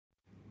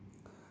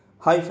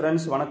Hi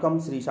friends, வணக்கம்.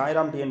 Sri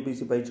sairam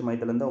TNPSC பயிற்சி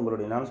மையத்திலேருந்து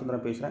உங்களுடைய நான்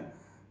சுந்தரம் பேசுகிறேன்.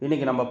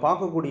 இன்றைக்கி நம்ம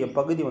பார்க்கக்கூடிய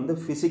பகுதி வந்து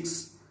ஃபிசிக்ஸ்.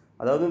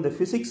 அதாவது இந்த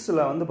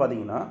ஃபிசிக்ஸில் வந்து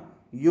பார்த்திங்கன்னா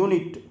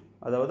யூனிட்,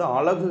 அதாவது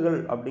அலகுகள்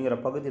அப்படிங்கிற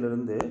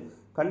பகுதியிலிருந்து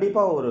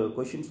கண்டிப்பாக ஒரு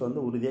கொஷின்ஸ் வந்து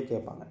உறுதியாக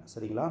கேட்பாங்க.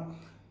 சரிங்களா?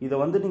 இதை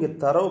வந்து நீங்கள்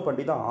தரவு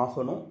பண்ணி தான்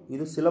ஆகணும்.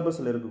 இது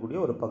சிலபஸில் இருக்கக்கூடிய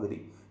ஒரு பகுதி.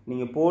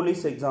 நீங்கள்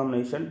போலீஸ்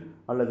எக்ஸாமினேஷன்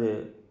அல்லது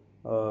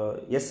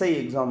எஸ்ஐ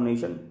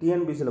எக்ஸாமினேஷன்,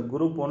 டிஎன்பிசியில்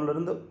குரூப்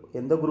 1லேருந்து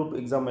எந்த குரூப்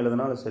எக்ஸாம்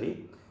எழுதினாலும் சரி,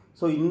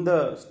 ஸோ இந்த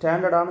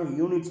ஸ்டாண்டர்டான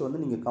யூனிட்ஸ் வந்து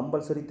நீங்கள்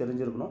கம்பல்சரி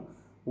தெரிஞ்சிருக்கணும்.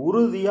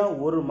 உறுதியாக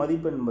ஒரு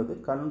மதிப்பெண் என்பது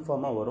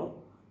கன்ஃபார்மாக வரும்.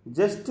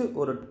 ஜஸ்ட்டு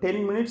ஒரு 10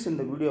 மினிட்ஸ்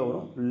இந்த வீடியோ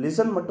வரும்,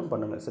 லிசன் மட்டும்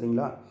பண்ணுங்கள்.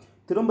 சரிங்களா?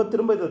 திரும்ப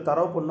திரும்ப இதை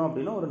தரவு பண்ணோம்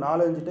அப்படின்னா ஒரு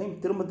 4-5 டைம்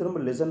திரும்ப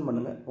திரும்ப லிசன்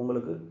பண்ணுங்கள்.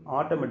 உங்களுக்கு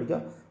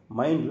ஆட்டோமேட்டிக்காக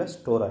மைண்டில்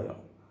ஸ்டோர்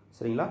ஆகிடும்.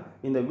 சரிங்களா?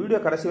 இந்த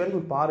வீடியோ கடைசி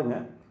வரைக்கும்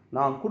பாருங்கள்.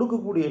 நான்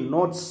கொடுக்கக்கூடிய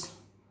நோட்ஸ்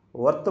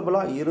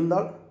ஒர்த்தபுளாக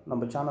இருந்தால்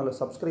நம்ம சேனலை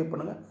சப்ஸ்கிரைப்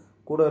பண்ணுங்கள்.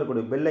 கூட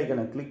இருக்கக்கூடிய பெல்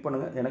ஐக்கனை கிளிக்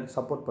பண்ணுங்கள். எனக்கு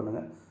சப்போர்ட்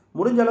பண்ணுங்கள்.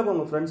 முடிஞ்ச அளவுக்கு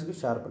உங்கள் ஃப்ரெண்ட்ஸுக்கு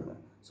ஷேர் பண்ணுங்கள்.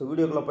 ஸோ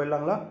வீடியோக்குள்ளே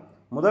போயிடலாங்களா?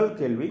 முதல்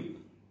கேள்வி,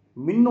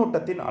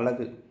 மின்னோட்டத்தின்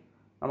அலகு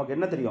நமக்கு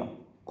என்ன தெரியும்?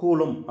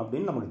 கூலும்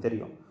அப்படின்னு நமக்கு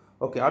தெரியும்.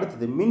 ஓகே.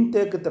 அடுத்தது, மின்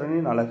தேக்கு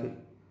திறனின் அலகு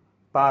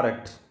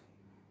பாரட்.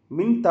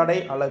 மின் தடை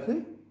அலகு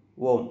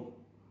ஓம்.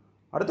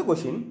 அடுத்த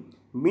கொஷின்,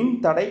 மின்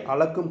தடை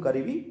அளக்கும்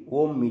கருவி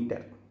ஓம்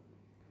மீட்டர்.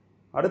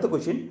 அடுத்த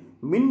கொஷின்,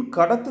 மின்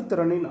கடத்து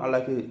திறனின்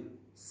அலகு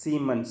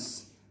சீமன்ஸ்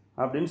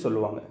அப்படின்னு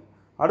சொல்லுவாங்க.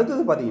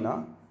 அடுத்தது பார்த்தீங்கன்னா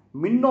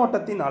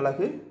மின்னோட்டத்தின்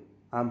அலகு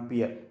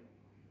ஆம்பியர்.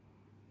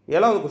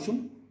 7வது கொஷின்,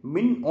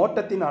 மின்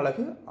ஓட்டத்தின்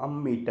அலகு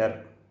அம்மீட்டர்.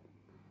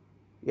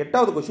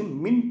 8வது கொஷின்,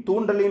 மின்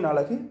தூண்டலின்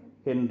அலகு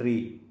ஹென்றி.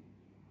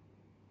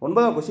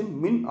 9வது கொஷின்,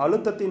 மின்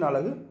அழுத்தத்தின்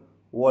அலகு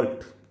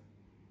வோல்ட்.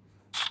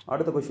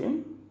 அடுத்த கொஷின்,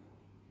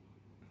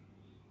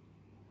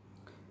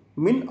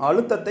 மின்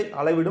அழுத்தத்தை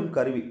அளவிடும்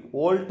கருவி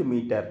வோல்ட்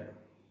மீட்டர்.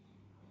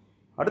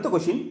 அடுத்த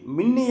கொஷின்,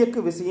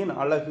 மின்னியக்கு விசையின்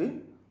அலகு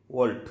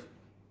வோல்ட்.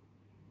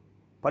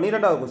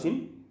 12வது கொஷின்,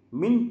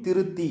 மின்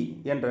திருத்தி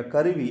என்ற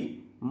கருவி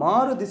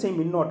மாறு திசை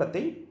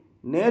மின்னோட்டத்தை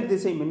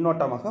நேர்திசை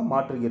மின்னோட்டமாக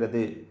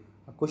மாற்றுகிறது.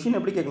 கொஷின்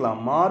எப்படி கேட்கலாம்?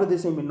 மாறு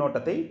திசை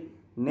மின்னோட்டத்தை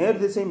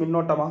நேர்திசை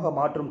மின்னோட்டமாக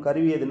மாற்றும்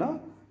கருவி எதுனா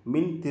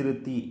மின்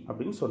திருத்தி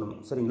அப்படின்னு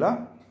சொல்லணும். சரிங்களா?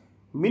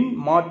 மின்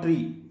மாற்றி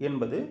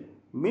என்பது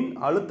மின்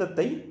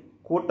அழுத்தத்தை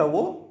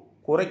கூட்டவோ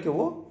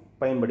குறைக்கவோ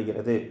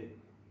பயன்படுகிறது.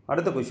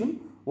 அடுத்த கொஷின்,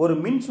 ஒரு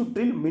மின்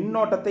சுற்றில்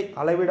மின்னோட்டத்தை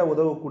அளவிட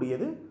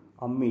உதவக்கூடியது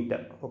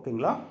அம்மீட்டர்.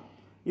 ஓகேங்களா?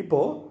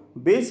 இப்போது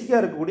பேசிக்காக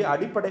இருக்கக்கூடிய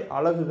அடிப்படை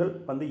அலகுகள்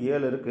வந்து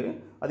 7 இருக்குது.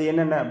 அது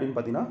என்னென்ன அப்படின்னு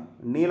பார்த்தீங்கன்னா,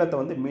 நீளத்தை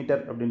வந்து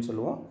மீட்டர் அப்படின்னு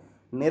சொல்லுவோம்,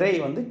 நிறை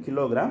வந்து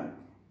கிலோகிராம்,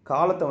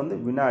 காலத்தை வந்து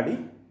வினாடி,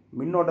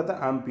 மின்னோட்டத்தை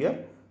ஆம்பியர்,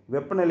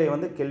 வெப்பநிலையை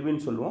வந்து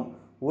கெல்வின் சொல்லுவோம்,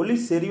 ஒளி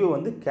செறிவு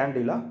வந்து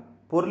கேண்டிலா,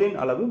 பொருளின்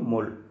அளவு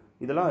மோல்.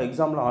 இதெல்லாம்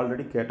எக்ஸாமில்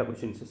ஆல்ரெடி கேட்ட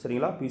கொஷின்ஸ்.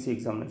 சரிங்களா? பிசி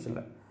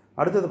எக்ஸாமினேஷனில்.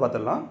 அடுத்தது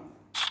பார்த்தலாம்,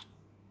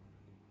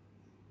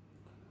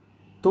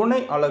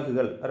 துணை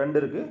அலகுகள் 2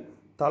 இருக்குது.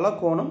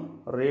 தலக்கோணம்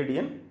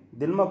ரேடியன்,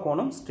 திண்ம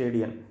கோணம்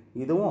ஸ்டேடியன்.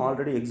 இதுவும்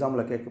ஆல்ரெடி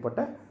எக்ஸாமில் கேட்கப்பட்ட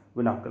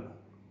வினாக்கள்.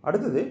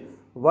 அடுத்தது,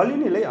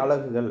 வளிநிலை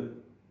அலகுகள்.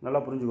 நல்லா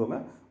புரிஞ்சுக்கோங்க.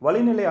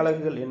 வளிநிலை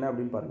அலகுகள் என்ன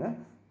அப்படின்னு பாருங்கள்.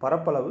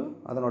 பரப்பளவு,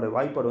 அதனுடைய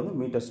வாய்ப்பாடு வந்து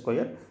மீட்டர்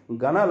ஸ்கொயர்,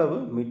 கன அளவு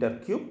மீட்டர்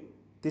கியூப்,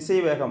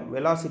 திசைவேகம்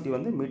வெலாசிட்டி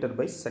வந்து மீட்டர்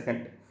பை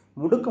செகண்ட்,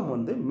 முடுக்கம்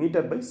வந்து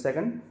மீட்டர் பை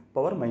செகண்ட்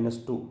பவர்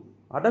 -2,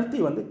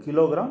 அடர்த்தி வந்து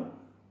கிலோகிராம்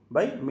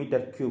பை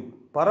மீட்டர் கியூப்,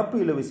 பரப்பு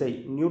இழுவிசை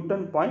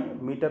நியூட்டன் பாயிண்ட்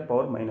மீட்டர்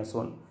பவர்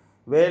 -1,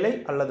 வேலை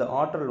அல்லது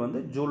ஆற்றல்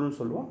வந்து ஜூல்னு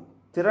சொல்லுவோம்,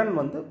 திறன்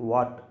வந்து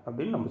வாட்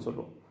அப்படின்னு நம்ம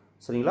சொல்லுவோம்.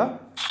 சரிங்களா?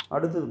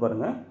 அடுத்தது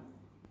பாருங்கள்,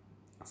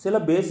 சில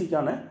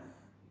பேசிக்கான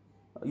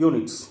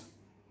யூனிட்ஸ்.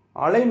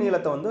 அலை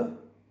நீளத்தை வந்து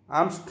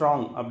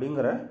ஆம்ஸ்ட்ராங்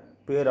அப்படிங்கிற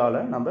பேரால்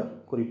நம்ம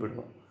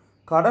குறிப்பிடுவோம்.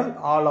 கடல்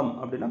ஆழம்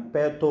அப்படின்னா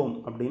பேத்தோம்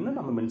அப்படின்னு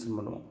நம்ம மென்ஷன்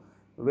பண்ணுவோம்.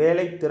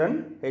 வேலைத்திறன்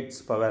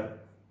ஹெட்ஸ் பவர்,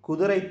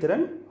 குதிரை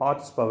திறன்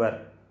ஹார்ஸ் பவர்,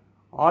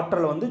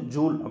 ஆற்றல் வந்து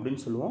ஜூல்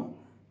அப்படின்னு சொல்லுவோம்.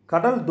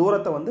 கடல்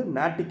தூரத்தை வந்து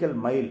நாட்டிக்கல்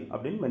மைல்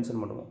அப்படின்னு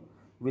மென்ஷன் பண்ணுவோம்.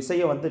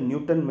 விசையை வந்து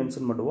நியூட்டன்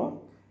மென்ஷன் பண்ணுவோம்.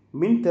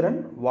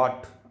 மின்திறன்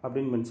வாட்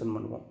அப்படின்னு மென்ஷன்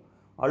பண்ணுவோம்.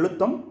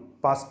 அழுத்தம்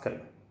பாஸ்கல்,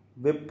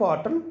 வெப்ப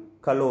ஆற்றல்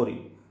கலோரி,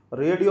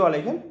 ரேடியோ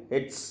அலைகள்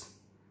ஹெட்ஸ்,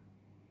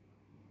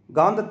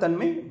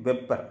 காந்தத்தன்மை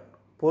வெப்பர்,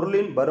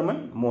 பொருளின்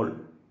பருமன் மோல்.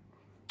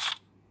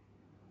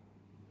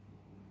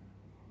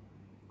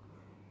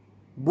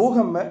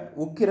 பூகம்ப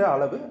உக்கிர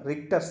அளவு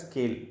ரிக்டர்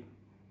ஸ்கேல்,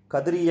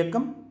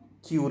 கதிரியக்கம்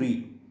கியூரி,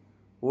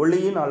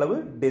 ஒளியின் அளவு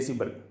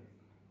டெசிபல்,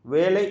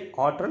 வேலை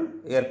ஆற்றல்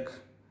எர்க்,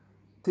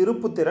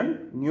 திருப்புத்திறன்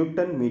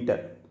நியூட்டன்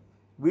மீட்டர்,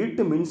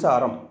 வீட்டு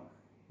மின்சாரம்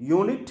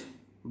யூனிட்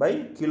பை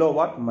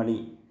கிலோவாட் மணி,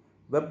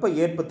 வெப்ப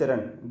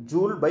ஏற்புத்திறன்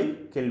joule by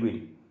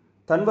kelvin,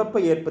 தன்வெப்ப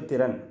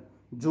ஏற்புத்திறன்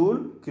joule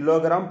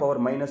kilogram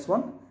power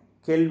 -1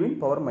 kelvin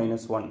power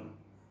 -1,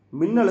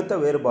 மின்னழுத்த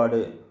வேறுபாடு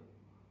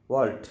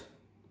வால்ட்,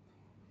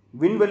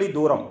 விண்வெளி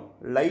தூரம்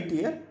லைட்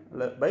இயர்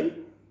பை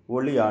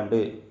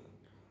ஒளியாண்டு,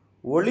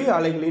 ஒளி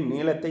அலைகளின்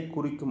நீளத்தை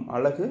குறிக்கும்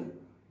அலகு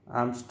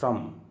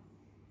ஆம்ஸ்ட்ராம்.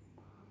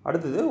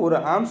 அடுத்தது, ஒரு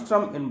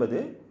ஆம்ஸ்ட்ராம் என்பது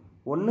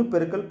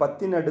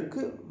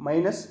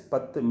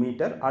 1×10⁻⁻10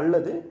 மீட்டர்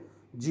அல்லது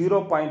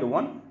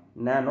 0.1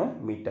 நானோ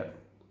மீட்டர்.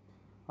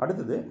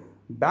 அடுத்தது,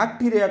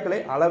 பாக்டீரியாக்களை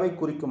அளவை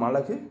குறிக்கும்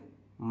அலகு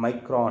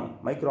மைக்ரான்.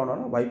 மைக்ரானோட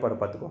வாய்ப்பாடு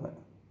பார்த்துக்கோங்க.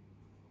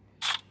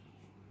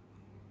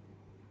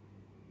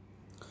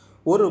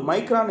 ஒரு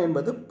மைக்ரான்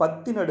என்பது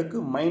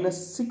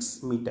 10⁻⁻6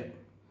 மீட்டர்.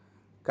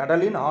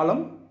 கடலின்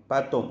ஆழம்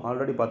பேத்தோம்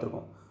ஆல்ரெடி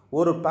பார்த்துருக்கோம்.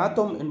 ஒரு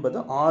பேத்தோம் என்பது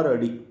 6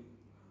 அடி.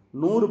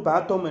 100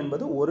 பேத்தோம்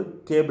என்பது ஒரு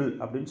கேபிள்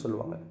அப்படின்னு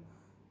சொல்லுவாங்க.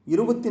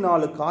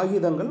 24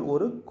 காகிதங்கள்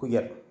ஒரு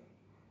குயர்.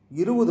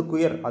 20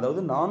 குயர்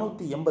அதாவது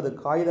 480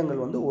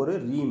 காகிதங்கள் வந்து ஒரு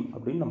ரீம்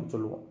அப்படின்னு நம்ம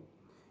சொல்லுவோம்.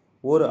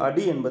 ஒரு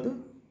அடி என்பது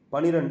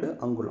 12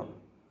 அங்குலம்.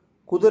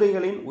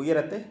 குதிரைகளின்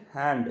உயரத்தை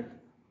ஹேண்ட்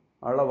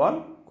அளவால்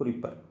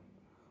குறிப்பர்.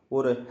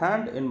 ஒரு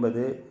ஹேண்ட்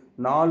என்பது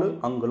 4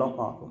 அங்குலம்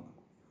ஆகும்.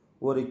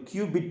 ஒரு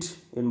கியூபிட்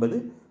என்பது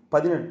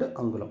 18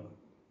 அங்குலம்.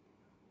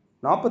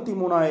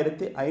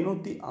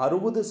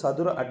 43,560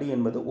 சதுர அடி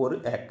என்பது ஒரு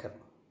ஏக்கர்.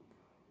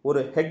 ஒரு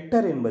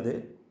ஹெக்டர் என்பது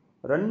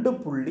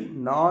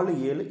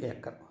 2.47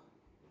 ஏக்கர்.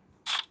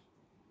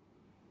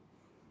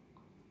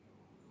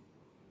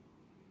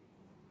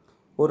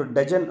 ஒரு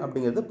டஜன்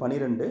அப்படிங்கிறது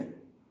 12.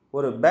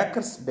 ஒரு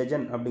பேக்கர்ஸ்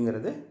டஜன்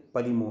அப்படிங்கிறது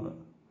 13.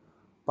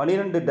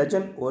 12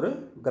 டஜன் ஒரு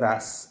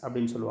கிராஸ்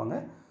அப்படின்னு சொல்லுவாங்க.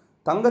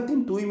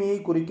 தங்கத்தின் தூய்மையை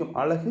குறிக்கும்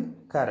அலகு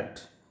கேரட்.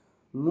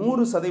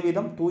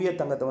 100% தூய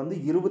தங்கத்தை வந்து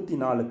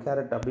 24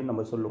 கேரட் அப்படின்னு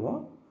நம்ம சொல்லுவோம்.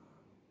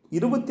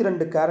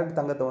 22 கேரட்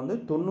தங்கத்தை வந்து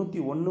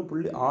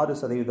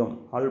 91.6%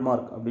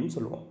 ஹால்மார்க் அப்படின்னு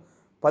சொல்லுவோம்.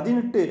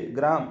 18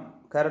 கிராம்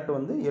கேரட்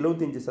வந்து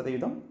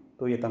 75%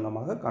 தூய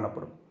தங்கமாக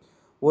காணப்படும்.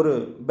 ஒரு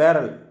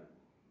பேரல்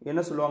என்ன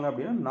சொல்லுவாங்க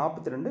அப்படின்னா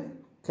 42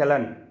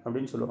 கெலன்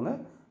அப்படின்னு சொல்லுவாங்க.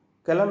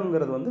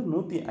 கெலனுங்கிறது வந்து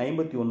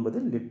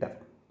 159 லிட்டர்.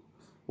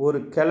 ஒரு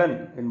கெலன்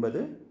என்பது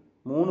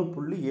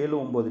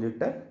 3.79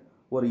 லிட்டர்.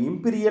 ஒரு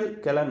இம்பீரியல்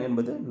கெலன்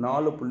என்பது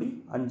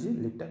 4.5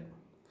 லிட்டர்.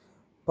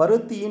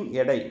 பருத்தியின்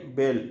எடை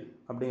பேல்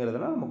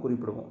அப்படிங்கிறதெல்லாம் நம்ம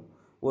குறிப்பிடுவோம்.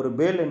 ஒரு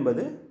பேல்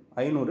என்பது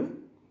 500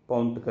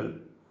 பவுண்டுகள்.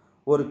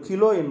 ஒரு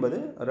கிலோ என்பது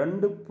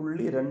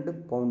 2.2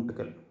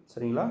 பவுண்டுகள்.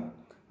 சரிங்களா?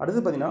 அடுத்து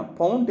பார்த்தீங்கன்னா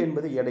பவுண்ட்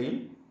என்பது எடையில்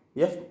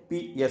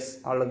FPS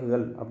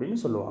அலகுகள் அப்படின்னு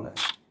சொல்லுவாங்க.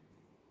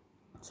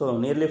 ஸோ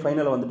நியர்லி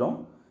ஃபைனல் வந்துட்டோம்.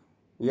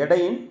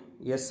 எடையின்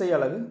SI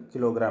அலகு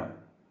கிலோகிராம்.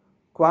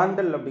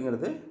 குவாண்டல்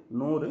அப்படிங்கிறது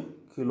 100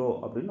 கிலோ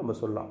அப்படின்னு நம்ம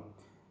சொல்லலாம்.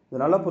 இது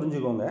நல்லா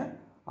புரிஞ்சுக்கோங்க.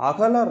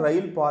 அகல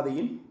ரயில்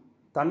பாதையின்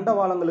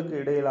தண்டவாளங்களுக்கு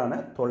இடையிலான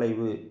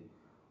தொலைவு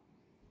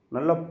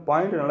நல்ல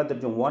பாயிண்ட் நல்லா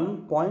தெரியும்.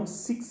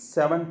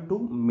 1.672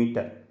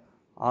 மீட்டர்.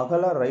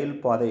 அகல ரயில்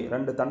பாதை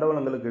 2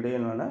 தண்டவாளங்களுக்கு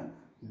இடையிலான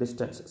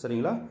டிஸ்டன்ஸ்.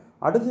 சரிங்களா?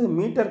 அடுத்து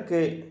மீட்டர்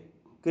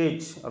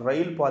கேஜ்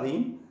ரயில்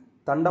பாதையின்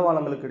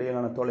தண்டவாளங்களுக்கு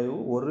இடையிலான தொலைவு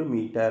 1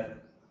 மீட்டர்.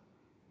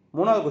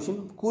 மூணாவது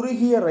கொஸ்டின்,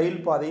 குறுகிய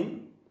ரயில் பாதையின்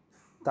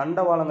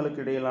தண்டவாளங்களுக்கு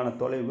இடையிலான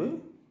தொலைவு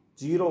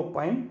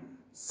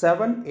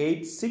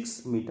 0.786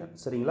 மீட்டர்.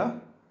 சரிங்களா?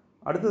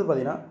 அடுத்தது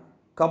பார்த்தீங்கன்னா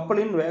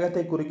கப்பலின்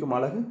வேகத்தை குறிக்கும்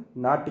அலகு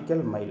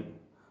நாட்டிக்கல் மைல்.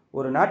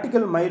 ஒரு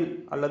நாட்டிக்கல் மைல்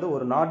அல்லது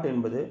ஒரு நாட்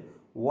என்பது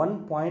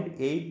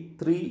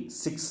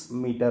 1.836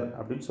 மீட்டர்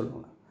அப்படின்னு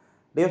சொல்லுவாங்க.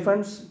 டியர்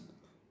ஃப்ரெண்ட்ஸ்,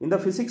 இந்த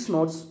ஃபிசிக்ஸ்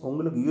நோட்ஸ்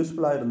உங்களுக்கு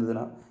யூஸ்ஃபுல்லாக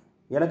இருந்ததுன்னா,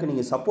 எனக்கு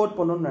நீங்கள் சப்போர்ட்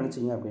பண்ணணும்னு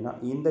நினச்சிங்க அப்படின்னா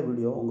இந்த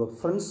வீடியோ உங்கள்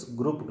ஃப்ரெண்ட்ஸ்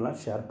குரூப்புக்கெலாம்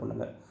ஷேர்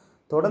பண்ணுங்கள்.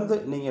 தொடர்ந்து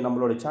நீங்கள்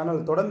நம்மளோட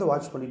சேனல் தொடர்ந்து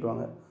வாட்ச் பண்ணிட்டு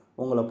வாங்க.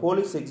 உங்களை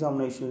போலீஸ்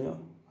எக்ஸாமினேஷன்லையும்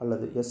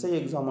அல்லது SI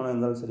எக்ஸாமாக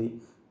இருந்தாலும் சரி,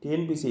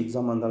 TNPSC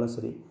எக்ஸாமாக இருந்தாலும்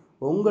சரி,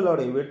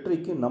 உங்களுடைய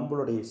வெற்றிக்கு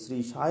நம்மளுடைய ஸ்ரீ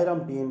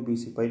சாய்ராம்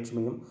TNPSC பயிற்சி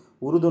மையம்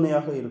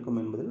உறுதுணையாக இருக்கும்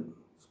என்பதில்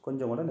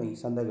கொஞ்சம் கூட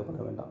நீங்கள் சந்தேகப்பட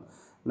வேண்டாம்.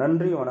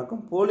 நன்றி,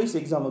 வணக்கம். போலீஸ்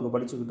எக்ஸாமுக்கு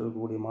படிச்சுக்கிட்டு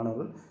இருக்கக்கூடிய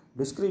மாணவர்கள்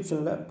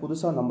டிஸ்கிரிப்ஷனில்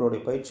புதுசாக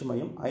நம்மளுடைய பயிற்சி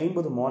மையம்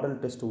 50 மாடல்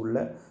டெஸ்ட் உள்ள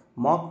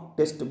மார்க்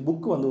டெஸ்ட்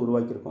புக்கு வந்து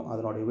உருவாக்கியிருக்கோம்.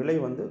 அதனுடைய விலை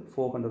வந்து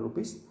 400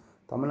 ருபீஸ்.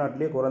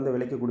 தமிழ்நாட்டிலே குறைந்த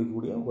விலைக்கு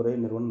கொடுக்கக்கூடிய ஒரே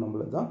நிறுவனம்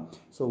நம்மளுக்கு தான்.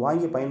 ஸோ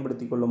வாங்கி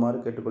பயன்படுத்தி கொள்ளுமாறு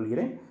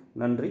கேட்டுக்கொள்கிறேன்.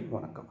 நன்றி,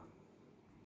 வணக்கம்.